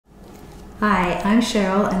Hi, I'm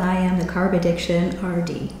Sheryl and I am the Carb Addiction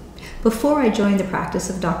RD. Before I joined the practice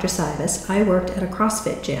of Dr. Cybus, I worked at a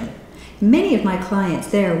CrossFit gym. Many of my clients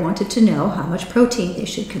there wanted to know how much protein they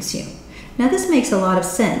should consume. Now this makes a lot of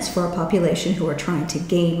sense for a population who are trying to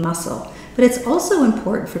gain muscle, but it's also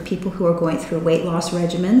important for people who are going through weight loss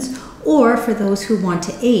regimens or for those who want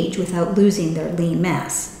to age without losing their lean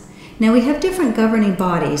mass. Now we have different governing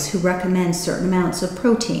bodies who recommend certain amounts of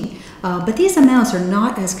protein, but these amounts are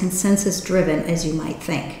not as consensus driven as you might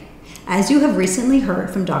think. As you have recently heard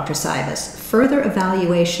from Dr. Cybus, further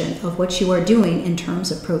evaluation of what you are doing in terms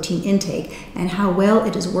of protein intake and how well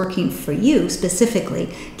it is working for you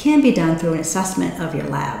specifically can be done through an assessment of your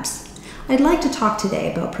labs. I'd like to talk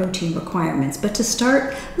today about protein requirements, but to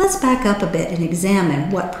start, let's back up a bit and examine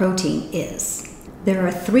what protein is. There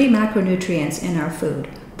are three macronutrients in our food: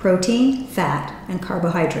 protein, fat, and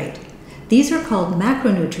carbohydrate. These are called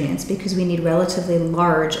macronutrients because we need relatively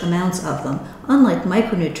large amounts of them, unlike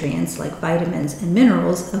micronutrients like vitamins and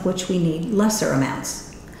minerals, of which we need lesser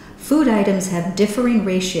amounts. Food items have differing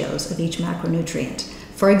ratios of each macronutrient.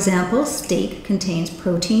 For example, steak contains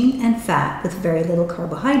protein and fat with very little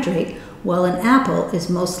carbohydrate, while an apple is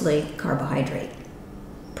mostly carbohydrate.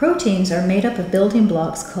 Proteins are made up of building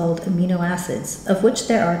blocks called amino acids, of which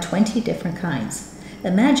there are 20 different kinds.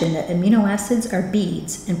 Imagine that amino acids are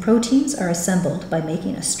beads and proteins are assembled by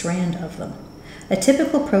making a strand of them. A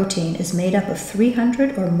typical protein is made up of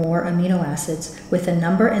 300 or more amino acids with a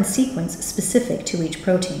number and sequence specific to each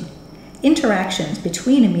protein. Interactions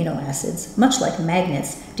between amino acids, much like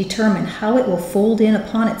magnets, determine how it will fold in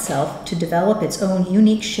upon itself to develop its own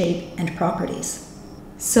unique shape and properties.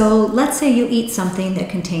 So let's say you eat something that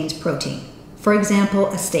contains protein. For example,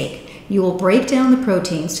 a steak. You will break down the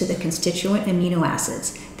proteins to the constituent amino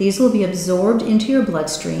acids. These will be absorbed into your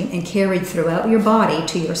bloodstream and carried throughout your body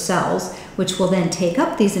to your cells, which will then take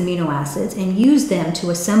up these amino acids and use them to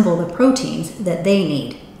assemble the proteins that they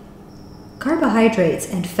need.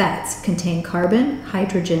 Carbohydrates and fats contain carbon,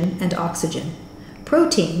 hydrogen, and oxygen.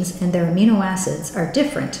 Proteins and their amino acids are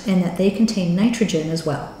different in that they contain nitrogen as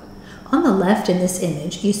well. On the left in this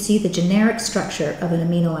image, you see the generic structure of an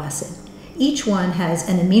amino acid. Each one has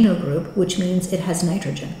an amino group, which means it has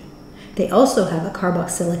nitrogen. They also have a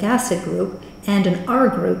carboxylic acid group and an R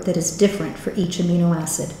group that is different for each amino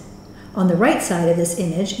acid. On the right side of this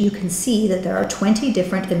image, you can see that there are 20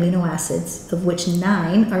 different amino acids, of which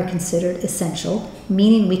 9 are considered essential,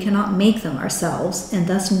 meaning we cannot make them ourselves and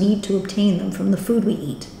thus need to obtain them from the food we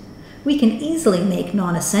eat. We can easily make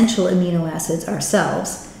non-essential amino acids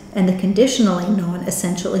ourselves, and the conditionally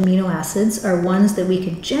non-essential amino acids are ones that we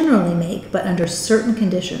can generally make, but under certain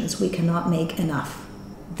conditions we cannot make enough.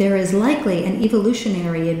 There is likely an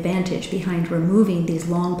evolutionary advantage behind removing these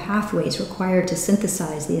long pathways required to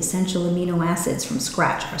synthesize the essential amino acids from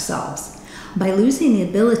scratch ourselves. By losing the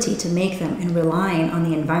ability to make them and relying on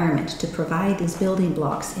the environment to provide these building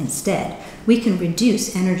blocks instead, we can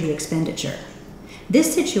reduce energy expenditure.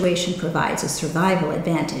 This situation provides a survival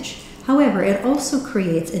advantage. However, it also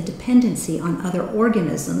creates a dependency on other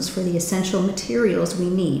organisms for the essential materials we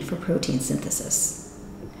need for protein synthesis.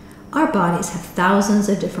 Our bodies have thousands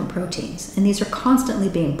of different proteins, and these are constantly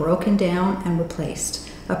being broken down and replaced,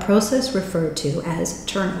 a process referred to as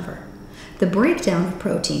turnover. The breakdown of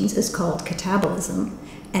proteins is called catabolism,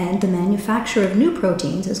 and the manufacture of new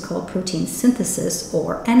proteins is called protein synthesis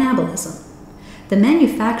or anabolism. The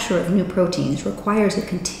manufacture of new proteins requires a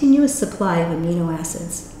continuous supply of amino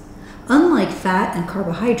acids. Unlike fat and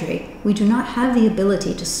carbohydrate, we do not have the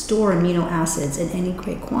ability to store amino acids in any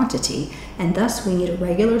great quantity, and thus we need a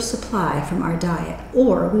regular supply from our diet,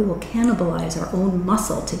 or we will cannibalize our own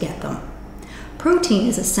muscle to get them. Protein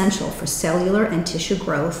is essential for cellular and tissue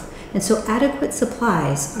growth, and so adequate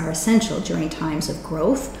supplies are essential during times of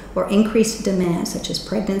growth or increased demand such as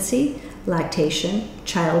pregnancy, lactation,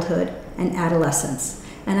 childhood, and adolescence.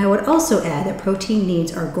 And I would also add that protein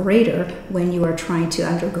needs are greater when you are trying to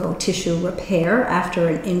undergo tissue repair after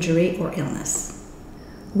an injury or illness.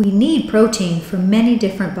 We need protein for many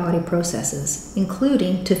different body processes,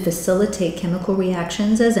 including to facilitate chemical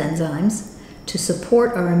reactions as enzymes, to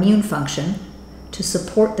support our immune function, to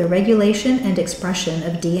support the regulation and expression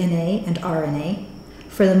of DNA and RNA,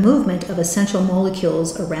 for the movement of essential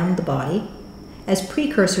molecules around the body, as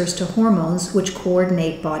precursors to hormones which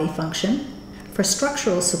coordinate body function, for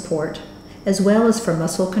structural support, as well as for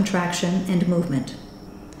muscle contraction and movement.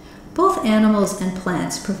 Both animals and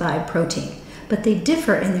plants provide protein, but they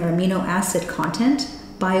differ in their amino acid content,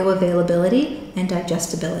 bioavailability, and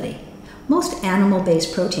digestibility. Most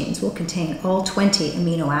animal-based proteins will contain all 20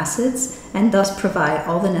 amino acids and thus provide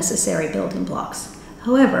all the necessary building blocks.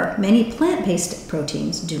 However, many plant-based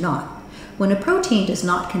proteins do not. When a protein does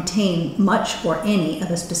not contain much or any of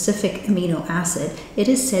a specific amino acid, it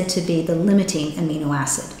is said to be the limiting amino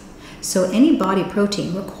acid. So any body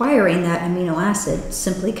protein requiring that amino acid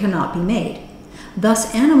simply cannot be made.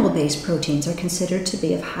 Thus, animal-based proteins are considered to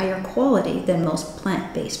be of higher quality than most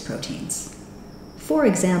plant-based proteins. For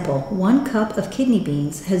example, 1 cup of kidney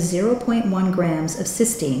beans has 0.1 grams of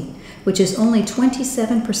cysteine, which is only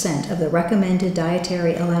 27% of the recommended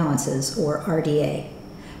dietary allowances, or RDA.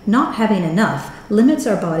 Not having enough limits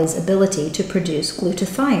our body's ability to produce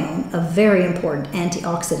glutathione, a very important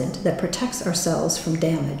antioxidant that protects our cells from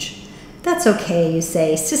damage. That's okay, you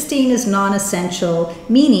say. Cysteine is non-essential,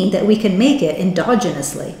 meaning that we can make it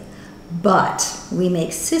endogenously. But we make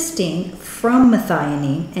cysteine from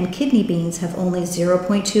methionine, and kidney beans have only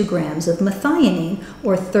 0.2 grams of methionine,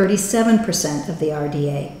 or 37% of the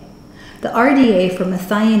RDA. The RDA for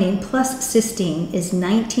methionine plus cysteine is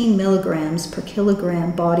 19 milligrams per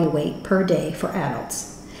kilogram body weight per day for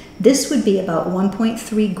adults. This would be about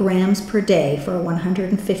 1.3 grams per day for a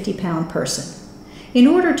 150-pound person. In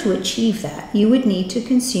order to achieve that, you would need to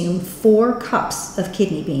consume 4 cups of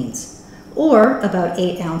kidney beans, or about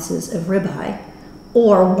 8 ounces of ribeye,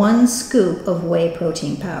 or 1 scoop of whey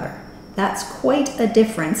protein powder. That's quite a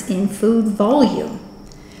difference in food volume.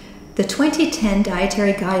 The 2010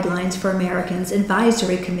 Dietary Guidelines for Americans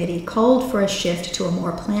Advisory Committee called for a shift to a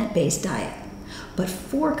more plant-based diet, but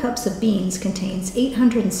 4 cups of beans contains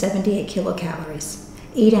 878 kilocalories.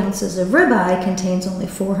 8 ounces of ribeye contains only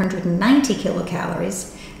 490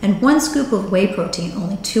 kilocalories, and 1 scoop of whey protein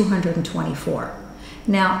only 224.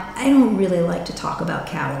 Now, I don't really like to talk about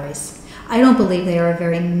calories. I don't believe they are a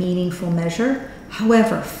very meaningful measure.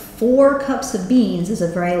 However, 4 cups of beans is a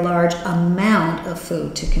very large amount of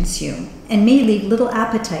food to consume and may leave little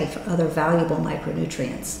appetite for other valuable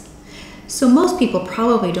micronutrients. So most people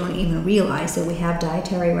probably don't even realize that we have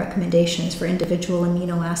dietary recommendations for individual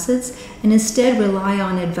amino acids and instead rely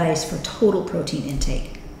on advice for total protein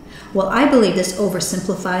intake. Well, I believe this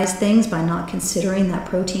oversimplifies things by not considering that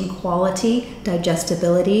protein quality,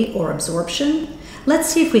 digestibility, or absorption. Let's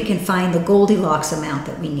see if we can find the Goldilocks amount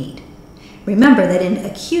that we need. Remember that in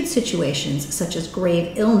acute situations such as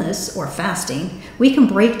grave illness or fasting, we can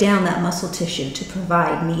break down that muscle tissue to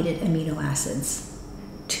provide needed amino acids.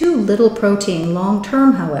 Too little protein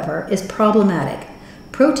long-term, however, is problematic.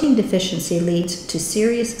 Protein deficiency leads to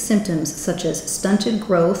serious symptoms such as stunted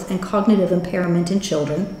growth and cognitive impairment in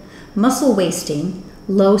children, muscle wasting,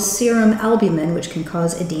 low serum albumin, which can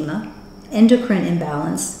cause edema, endocrine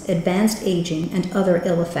imbalance, advanced aging, and other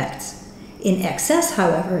ill effects. In excess,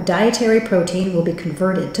 however, dietary protein will be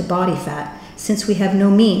converted to body fat since we have no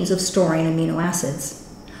means of storing amino acids.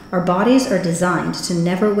 Our bodies are designed to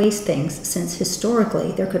never waste things since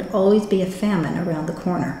historically there could always be a famine around the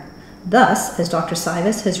corner. Thus, as Dr.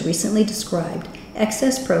 Sivas has recently described,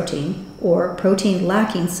 excess protein, or protein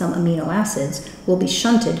lacking some amino acids, will be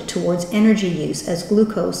shunted towards energy use as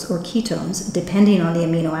glucose or ketones, depending on the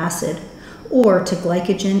amino acid, or to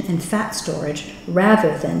glycogen and fat storage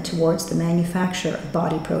rather than towards the manufacture of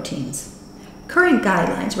body proteins. Current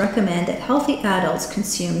guidelines recommend that healthy adults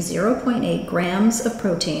consume 0.8 grams of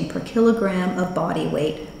protein per kilogram of body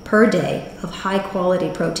weight per day of high-quality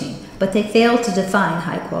protein, but they fail to define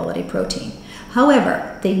high-quality protein.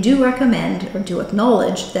 However, they do recommend or do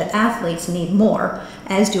acknowledge that athletes need more,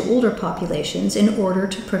 as do older populations, in order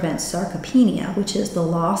to prevent sarcopenia, which is the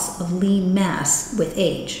loss of lean mass with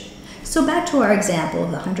age. So back to our example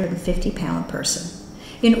of the 150-pound person.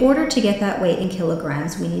 In order to get that weight in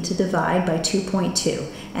kilograms, we need to divide by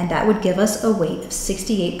 2.2, and that would give us a weight of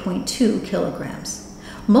 68.2 kilograms.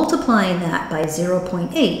 Multiplying that by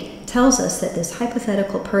 0.8 tells us that this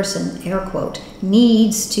hypothetical person, air quote,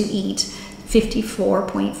 needs to eat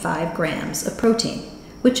 54.5 grams of protein,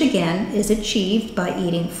 which again is achieved by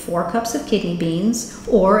eating 4 cups of kidney beans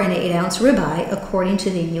or an 8-ounce ribeye according to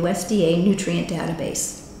the USDA nutrient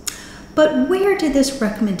database. But where did this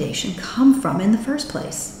recommendation come from in the first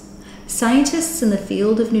place? Scientists in the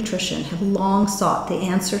field of nutrition have long sought the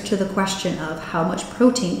answer to the question of how much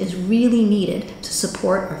protein is really needed to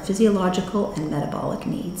support our physiological and metabolic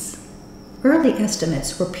needs. Early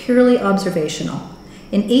estimates were purely observational.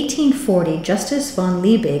 In 1840, Justus von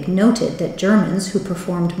Liebig noted that Germans who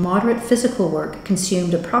performed moderate physical work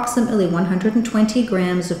consumed approximately 120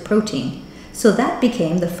 grams of protein, so that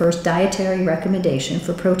became the first dietary recommendation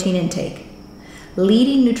for protein intake.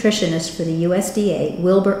 Leading nutritionist for the USDA,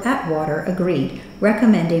 Wilbur Atwater, agreed,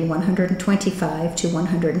 recommending 125 to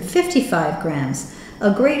 155 grams,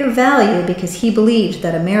 a greater value because he believed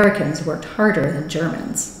that Americans worked harder than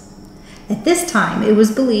Germans. At this time, it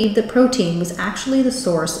was believed that protein was actually the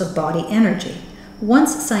source of body energy.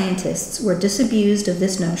 Once scientists were disabused of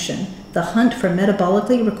this notion, the hunt for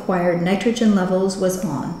metabolically required nitrogen levels was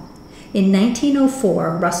on. In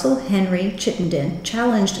 1904, Russell Henry Chittenden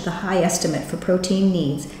challenged the high estimate for protein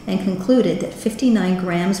needs and concluded that 59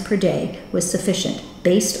 grams per day was sufficient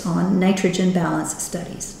based on nitrogen balance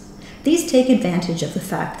studies. These take advantage of the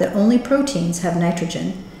fact that only proteins have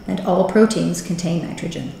nitrogen and all proteins contain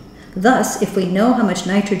nitrogen. Thus, if we know how much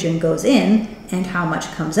nitrogen goes in and how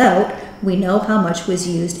much comes out, we know how much was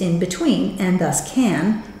used in between and thus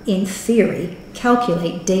can, in theory,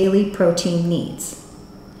 calculate daily protein needs.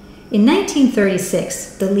 In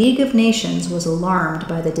 1936, the League of Nations was alarmed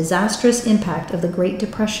by the disastrous impact of the Great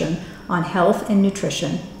Depression on health and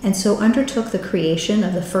nutrition, and so undertook the creation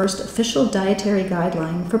of the first official dietary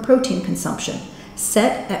guideline for protein consumption,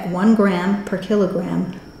 set at 1 gram per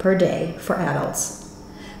kilogram per day for adults.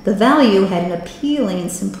 The value had an appealing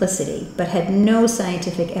simplicity, but had no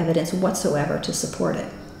scientific evidence whatsoever to support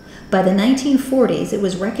it. By the 1940s, it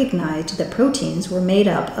was recognized that proteins were made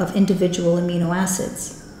up of individual amino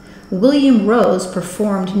acids. William Rose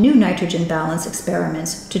performed new nitrogen balance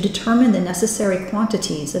experiments to determine the necessary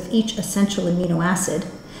quantities of each essential amino acid,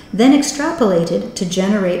 then extrapolated to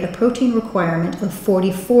generate a protein requirement of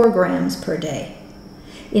 44 grams per day.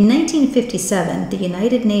 In 1957, the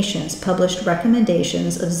United Nations published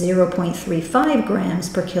recommendations of 0.35 grams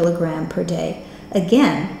per kilogram per day,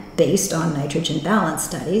 again based on nitrogen balance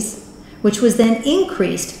studies, which was then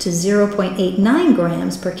increased to 0.89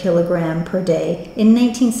 grams per kilogram per day in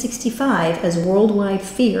 1965 as worldwide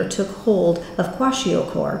fear took hold of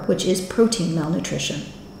kwashiorkor, which is protein malnutrition.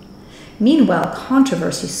 Meanwhile,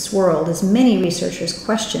 controversy swirled as many researchers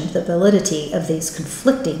questioned the validity of these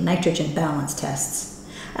conflicting nitrogen balance tests.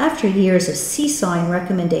 After years of seesawing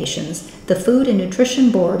recommendations, the Food and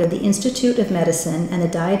Nutrition Board of the Institute of Medicine and the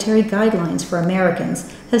Dietary Guidelines for Americans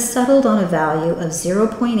has settled on a value of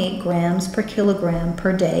 0.8 grams per kilogram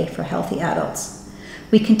per day for healthy adults.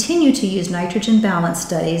 We continue to use nitrogen balance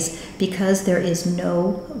studies because there is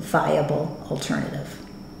no viable alternative.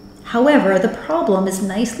 However, the problem is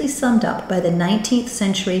nicely summed up by the 19th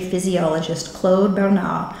century physiologist Claude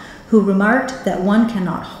Bernard, who remarked that one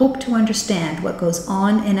cannot hope to understand what goes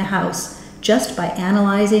on in a house just by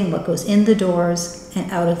analyzing what goes in the doors and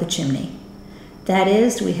out of the chimney. That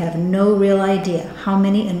is, we have no real idea how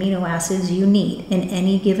many amino acids you need in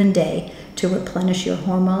any given day to replenish your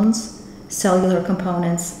hormones, cellular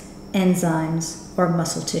components, enzymes, or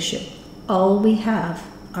muscle tissue. All we have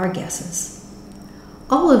are guesses.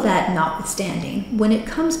 All of that notwithstanding, when it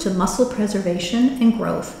comes to muscle preservation and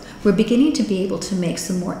growth, we're beginning to be able to make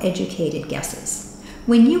some more educated guesses.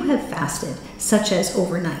 When you have fasted, such as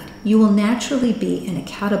overnight, you will naturally be in a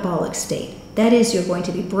catabolic state. That is, you're going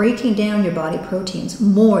to be breaking down your body proteins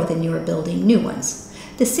more than you are building new ones.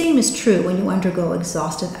 The same is true when you undergo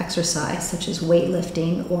exhaustive exercise, such as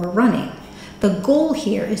weightlifting or running. The goal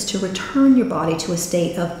here is to return your body to a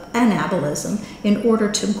state of anabolism in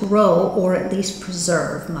order to grow or at least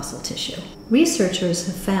preserve muscle tissue. Researchers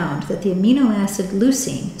have found that the amino acid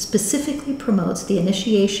leucine specifically promotes the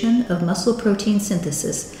initiation of muscle protein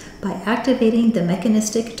synthesis by activating the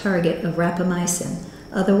mechanistic target of rapamycin,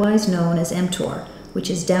 otherwise known as mTOR,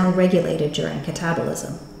 which is downregulated during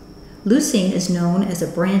catabolism. Leucine is known as a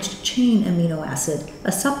branched chain amino acid,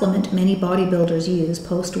 a supplement many bodybuilders use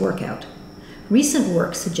post-workout. Recent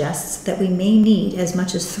work suggests that we may need as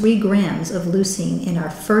much as 3 grams of leucine in our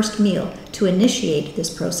first meal to initiate this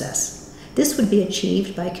process. This would be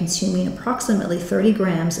achieved by consuming approximately 30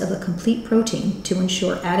 grams of a complete protein to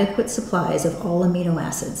ensure adequate supplies of all amino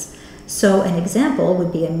acids. So an example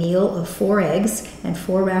would be a meal of 4 eggs and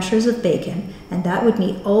 4 rashers of bacon, and that would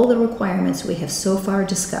meet all the requirements we have so far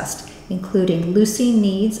discussed, including leucine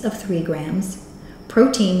needs of 3 grams,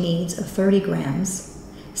 protein needs of 30 grams,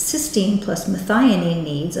 cysteine plus methionine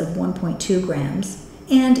needs of 1.2 grams,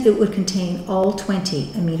 and it would contain all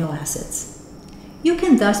 20 amino acids. You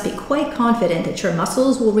can thus be quite confident that your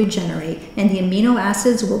muscles will regenerate and the amino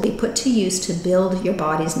acids will be put to use to build your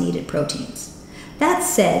body's needed proteins. That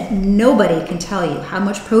said, nobody can tell you how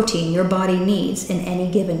much protein your body needs in any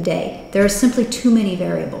given day. There are simply too many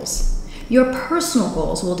variables. Your personal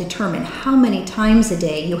goals will determine how many times a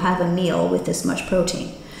day you have a meal with this much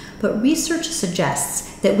protein. But research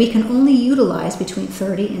suggests that we can only utilize between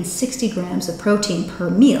 30 and 60 grams of protein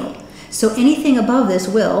per meal. So anything above this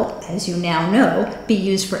will, as you now know, be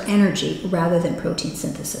used for energy rather than protein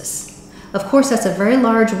synthesis. Of course, that's a very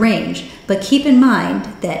large range, but keep in mind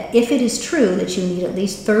that if it is true that you need at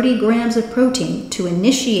least 30 grams of protein to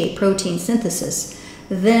initiate protein synthesis,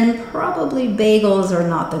 then probably bagels are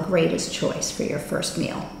not the greatest choice for your first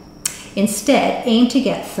meal. Instead, aim to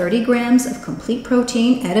get 30 grams of complete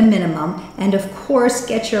protein at a minimum, and of course,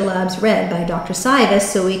 get your labs read by Dr. Sivas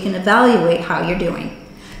so we can evaluate how you're doing.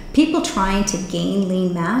 People trying to gain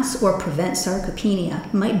lean mass or prevent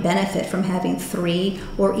sarcopenia might benefit from having 3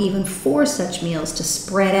 or even 4 such meals to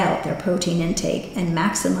spread out their protein intake and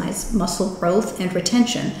maximize muscle growth and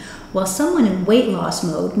retention, while someone in weight loss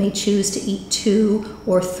mode may choose to eat 2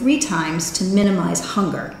 or 3 times to minimize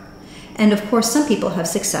hunger. And of course, some people have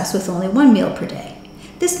success with only 1 meal per day.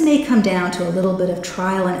 This may come down to a little bit of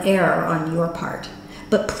trial and error on your part.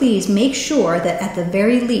 But please make sure that at the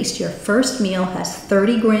very least your first meal has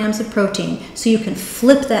 30 grams of protein so you can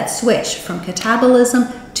flip that switch from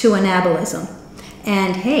catabolism to anabolism.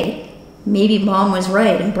 And hey, maybe mom was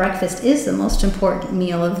right and breakfast is the most important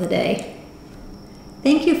meal of the day.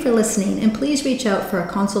 Thank you for listening, and please reach out for a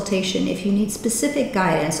consultation if you need specific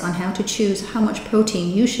guidance on how to choose how much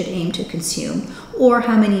protein you should aim to consume or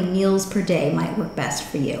how many meals per day might work best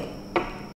for you.